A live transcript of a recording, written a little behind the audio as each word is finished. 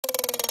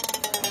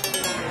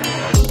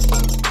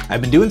I've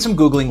been doing some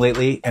Googling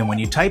lately, and when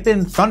you type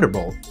in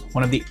Thunderbolt,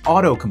 one of the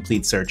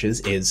autocomplete searches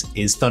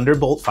is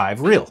Thunderbolt 5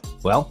 real?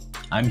 Well,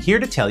 I'm here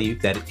to tell you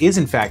that it is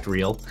in fact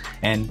real,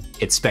 and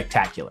it's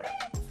spectacular.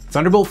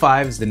 Thunderbolt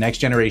 5 is the next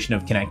generation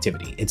of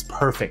connectivity. It's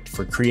perfect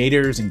for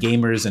creators and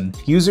gamers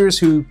and users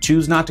who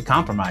choose not to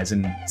compromise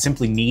and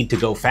simply need to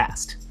go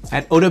fast.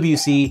 At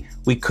OWC,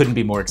 we couldn't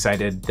be more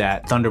excited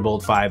that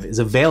Thunderbolt 5 is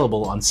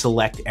available on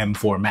select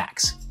M4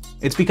 Macs.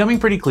 It's becoming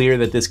pretty clear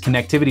that this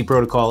connectivity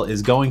protocol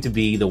is going to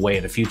be the way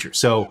of the future,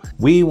 so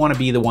we want to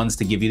be the ones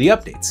to give you the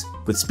updates.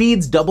 With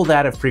speeds double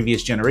that of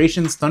previous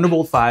generations,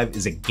 Thunderbolt 5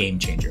 is a game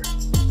changer.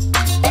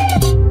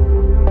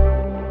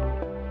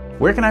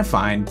 Where can I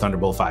find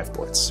Thunderbolt 5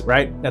 ports,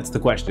 right? That's the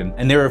question.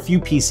 And there are a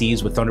few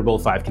PCs with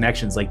Thunderbolt 5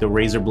 connections like the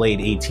Razer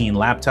Blade 18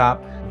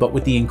 laptop, but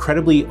with the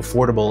incredibly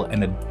affordable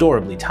and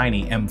adorably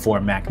tiny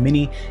M4 Mac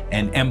Mini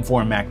and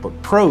M4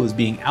 MacBook Pros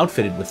being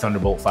outfitted with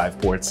Thunderbolt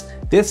 5 ports,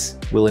 this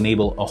will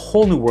enable a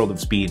whole new world of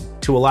speed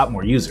to a lot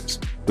more users,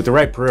 with the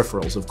right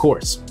peripherals, of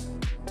course.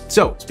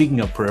 So,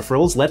 speaking of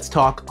peripherals, let's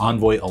talk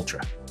Envoy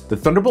Ultra. The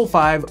Thunderbolt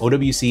 5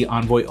 OWC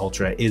Envoy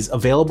Ultra is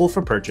available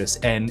for purchase,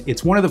 and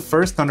it's one of the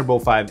first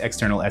Thunderbolt 5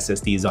 external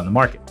SSDs on the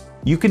market.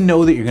 You can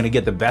know that you're going to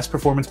get the best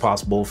performance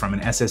possible from an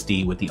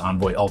SSD with the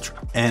Envoy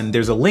Ultra, and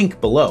there's a link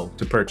below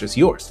to purchase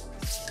yours.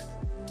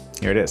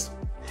 Here it is.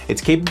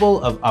 It's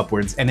capable of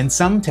upwards, and in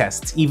some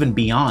tests, even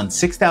beyond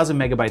 6,000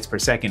 megabytes per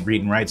second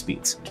read and write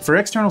speeds. For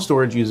external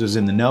storage users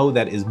in the know,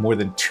 that is more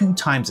than 2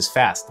 times as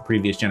fast the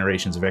previous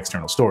generations of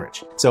external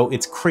storage. So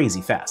it's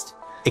crazy fast.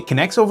 It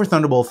connects over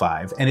Thunderbolt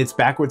 5, and it's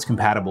backwards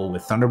compatible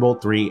with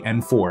Thunderbolt 3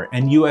 and 4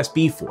 and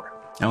USB 4.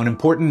 Now, an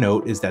important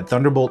note is that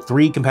Thunderbolt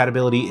 3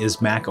 compatibility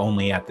is Mac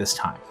only at this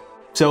time.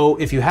 So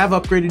if you have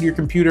upgraded your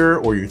computer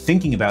or you're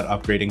thinking about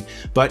upgrading,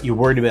 but you're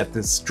worried about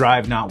this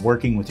drive not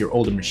working with your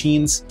older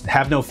machines,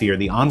 have no fear.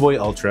 The Envoy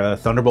Ultra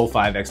Thunderbolt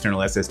 5 external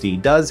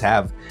SSD does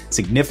have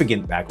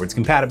significant backwards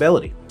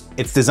compatibility.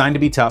 It's designed to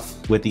be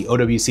tough with the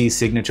OWC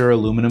signature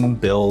aluminum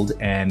build,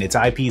 and it's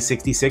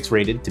IP66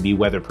 rated to be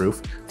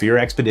weatherproof for your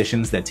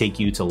expeditions that take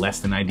you to less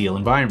than ideal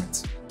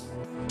environments.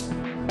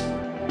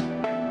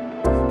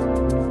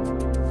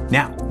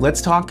 Now,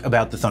 let's talk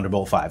about the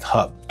Thunderbolt 5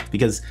 hub,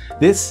 because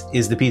this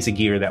is the piece of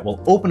gear that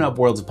will open up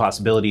worlds of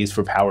possibilities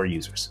for power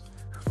users.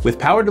 With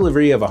power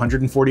delivery of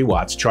 140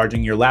 watts,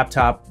 charging your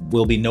laptop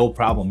will be no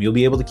problem. You'll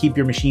be able to keep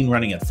your machine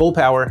running at full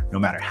power, no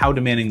matter how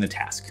demanding the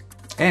task.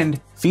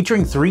 And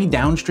featuring 3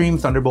 downstream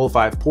Thunderbolt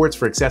 5 ports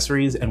for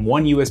accessories and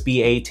 1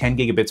 USB-A 10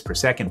 gigabits per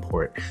second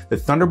port, the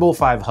Thunderbolt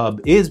 5 hub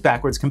is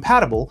backwards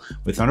compatible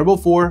with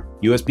Thunderbolt 4,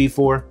 USB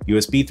 4,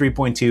 USB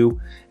 3.2,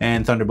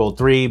 and Thunderbolt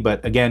 3,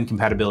 but again,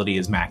 compatibility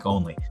is Mac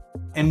only.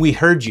 And we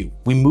heard you.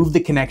 We moved the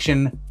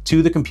connection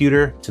to the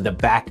computer to the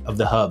back of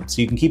the hub,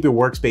 so you can keep your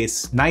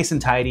workspace nice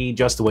and tidy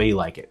just the way you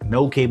like it.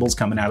 No cables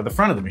coming out of the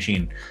front of the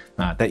machine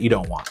that you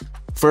don't want.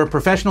 For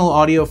professional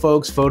audio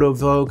folks, photo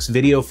folks,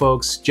 video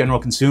folks, general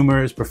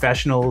consumers,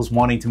 professionals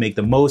wanting to make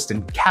the most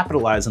and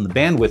capitalize on the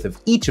bandwidth of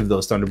each of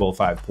those Thunderbolt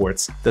 5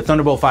 ports, the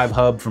Thunderbolt 5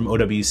 hub from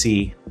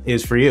OWC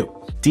is for you.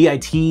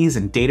 DITs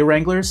and data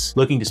wranglers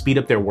looking to speed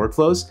up their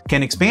workflows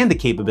can expand the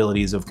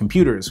capabilities of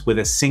computers with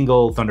a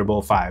single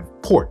Thunderbolt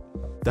 5 port.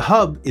 The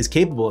hub is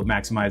capable of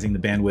maximizing the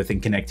bandwidth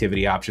and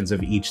connectivity options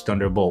of each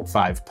Thunderbolt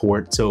 5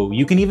 port, so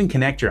you can even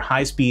connect your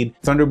high-speed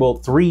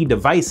Thunderbolt 3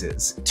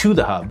 devices to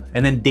the hub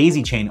and then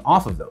daisy chain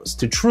off of those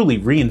to truly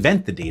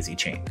reinvent the daisy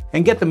chain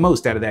and get the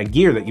most out of that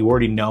gear that you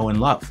already know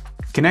and love.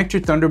 Connect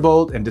your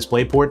Thunderbolt and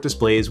DisplayPort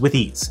displays with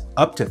ease,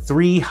 up to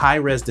 3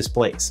 high-res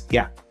displays.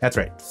 Yeah, that's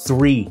right,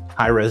 3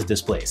 high-res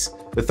displays.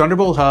 The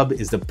Thunderbolt hub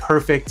is the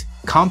perfect,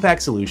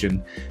 compact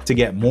solution to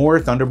get more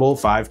Thunderbolt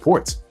 5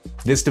 ports.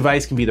 This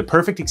device can be the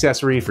perfect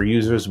accessory for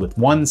users with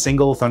one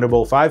single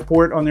Thunderbolt 5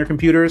 port on their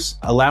computers,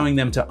 allowing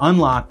them to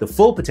unlock the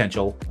full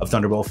potential of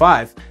Thunderbolt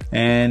 5.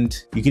 And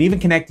you can even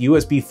connect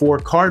USB 4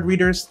 card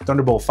readers,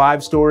 Thunderbolt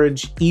 5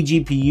 storage,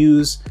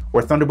 eGPUs,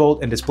 or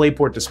Thunderbolt and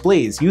DisplayPort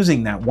displays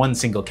using that one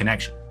single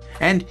connection.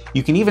 And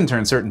you can even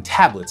turn certain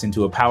tablets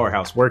into a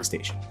powerhouse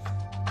workstation.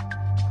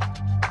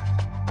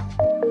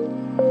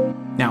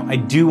 Now, I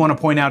do want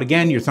to point out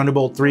again, your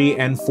Thunderbolt 3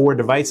 and 4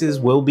 devices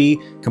will be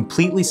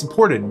completely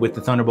supported with the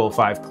Thunderbolt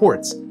 5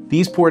 ports.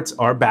 These ports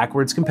are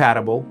backwards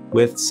compatible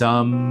with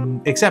some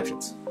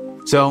exceptions.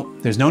 So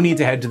there's no need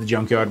to head to the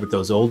junkyard with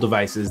those old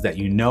devices that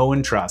you know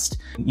and trust.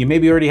 You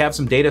maybe already have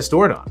some data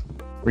stored on.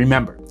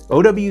 Remember,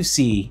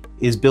 OWC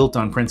is built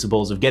on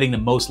principles of getting the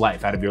most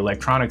life out of your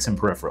electronics and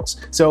peripherals.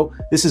 So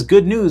this is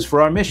good news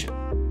for our mission.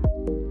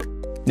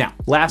 Now,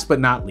 last but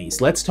not least,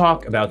 let's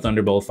talk about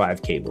Thunderbolt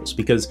 5 cables,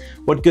 because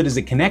what good is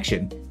a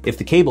connection if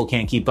the cable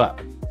can't keep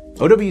up?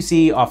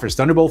 OWC offers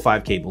Thunderbolt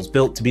 5 cables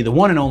built to be the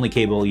one and only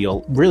cable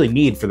you'll really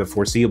need for the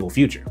foreseeable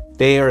future.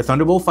 They are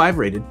Thunderbolt 5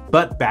 rated,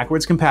 but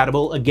backwards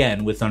compatible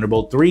again with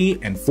Thunderbolt 3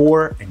 and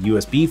 4 and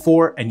USB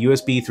 4 and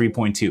USB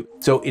 3.2.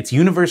 So it's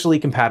universally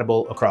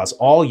compatible across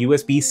all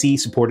USB-C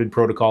supported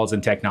protocols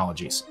and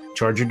technologies.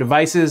 Charge your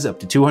devices up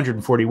to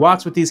 240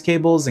 watts with these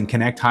cables and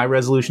connect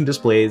high-resolution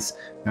displays.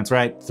 That's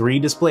right, 3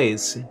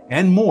 displays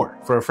and more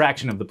for a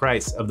fraction of the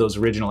price of those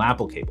original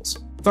Apple cables.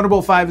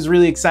 Thunderbolt 5 is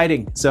really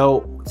exciting,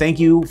 so thank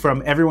you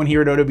from everyone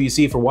here at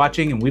OWC for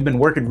watching, and we've been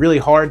working really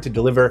hard to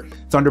deliver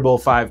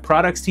Thunderbolt 5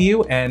 products to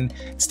you, and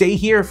stay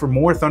here for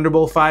more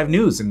Thunderbolt 5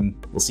 news, and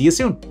we'll see you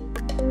soon.